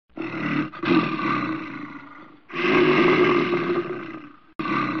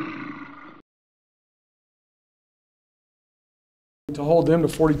to hold them to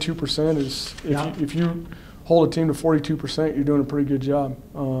 42% is if you hold a team to 42%, you're doing a pretty good job.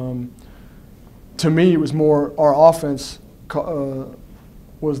 To me, it was more our offense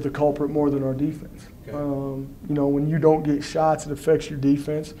was the culprit more than our defense. Okay. You know, when you don't get shots, it affects your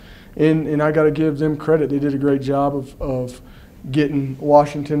defense. And I got to give them credit. They did a great job of getting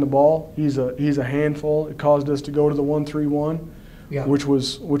Washington the ball. He's a handful. It caused us to go to the 1-3-1, which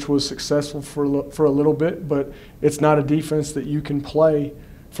was successful for a little bit. But it's not a defense that you can play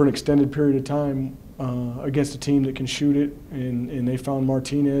for an extended period of time against a team that can shoot it. And they found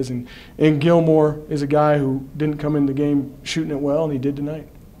Martinez. And Gilmore is a guy who didn't come in the game shooting it well, and he did tonight.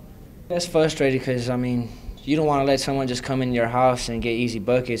 That's frustrating because, I mean, you don't want to let someone just come in your house and get easy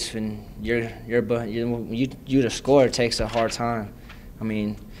buckets when you to score. It takes a hard time. I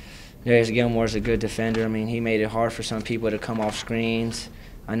mean, Darius Gilmore's a good defender. I mean, he made it hard for some people to come off screens.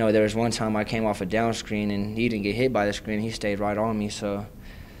 I know there was one time I came off a down screen and he didn't get hit by the screen. He stayed right on me. So,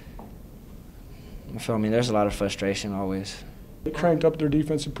 I feel, I mean, there's a lot of frustration always. They cranked up their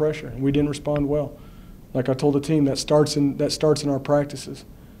defensive pressure and we didn't respond well. Like I told the team, that starts in our practices.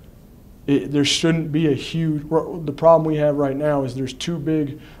 There shouldn't be a huge – the problem we have right now is there's too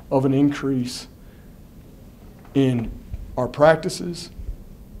big of an increase in our practices,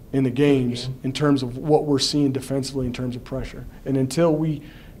 in the games, in terms of what we're seeing defensively in terms of pressure. And until we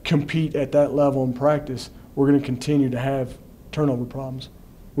compete at that level in practice, we're going to continue to have turnover problems.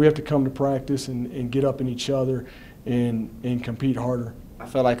 We have to come to practice and get up in each other and compete harder. I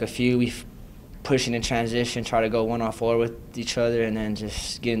feel like we've pushing in transition, try to go 1-on-4 with each other, and then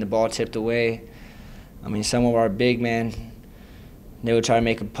just getting the ball tipped away. I mean, some of our big men, they would try to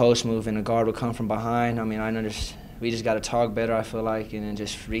make a post move, and the guard would come from behind. I mean, we just got to talk better, I feel like, and then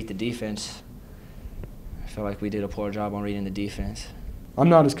just read the defense. I feel like we did a poor job on reading the defense. I'm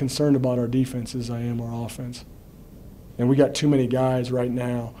not as concerned about our defense as I am our offense. And we got too many guys right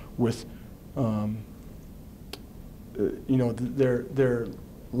now with, you know, their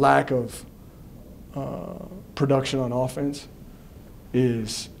lack of production on offense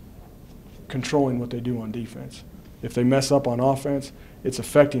is controlling what they do on defense. If they mess up on offense, it's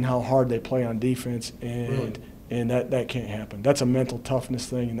affecting how hard they play on defense, and that can't happen. That's a mental toughness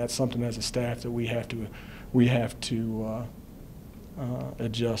thing, and that's something as a staff that we have to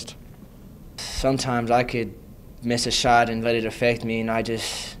adjust. Sometimes I could miss a shot and let it affect me, and I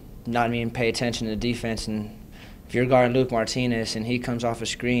just not even pay attention to the defense. And if you're guarding Luke Martinez and he comes off a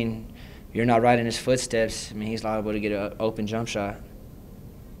screen, you're not right in his footsteps. I mean, he's liable to get an open jump shot.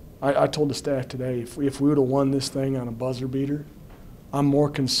 I told the staff today, if we would have won this thing on a buzzer beater, I'm more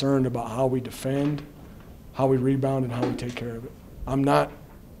concerned about how we defend, how we rebound, and how we take care of it. I'm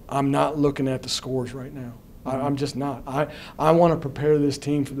not looking at the scores right now. I'm just not. I want to prepare this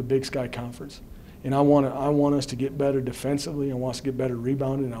team for the Big Sky Conference, and I want us to get better defensively. I want us to get better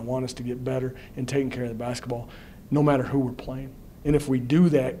rebounding, and I want us to get better in taking care of the basketball, no matter who we're playing. And if we do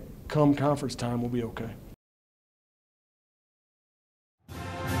that, come conference time, we'll be okay.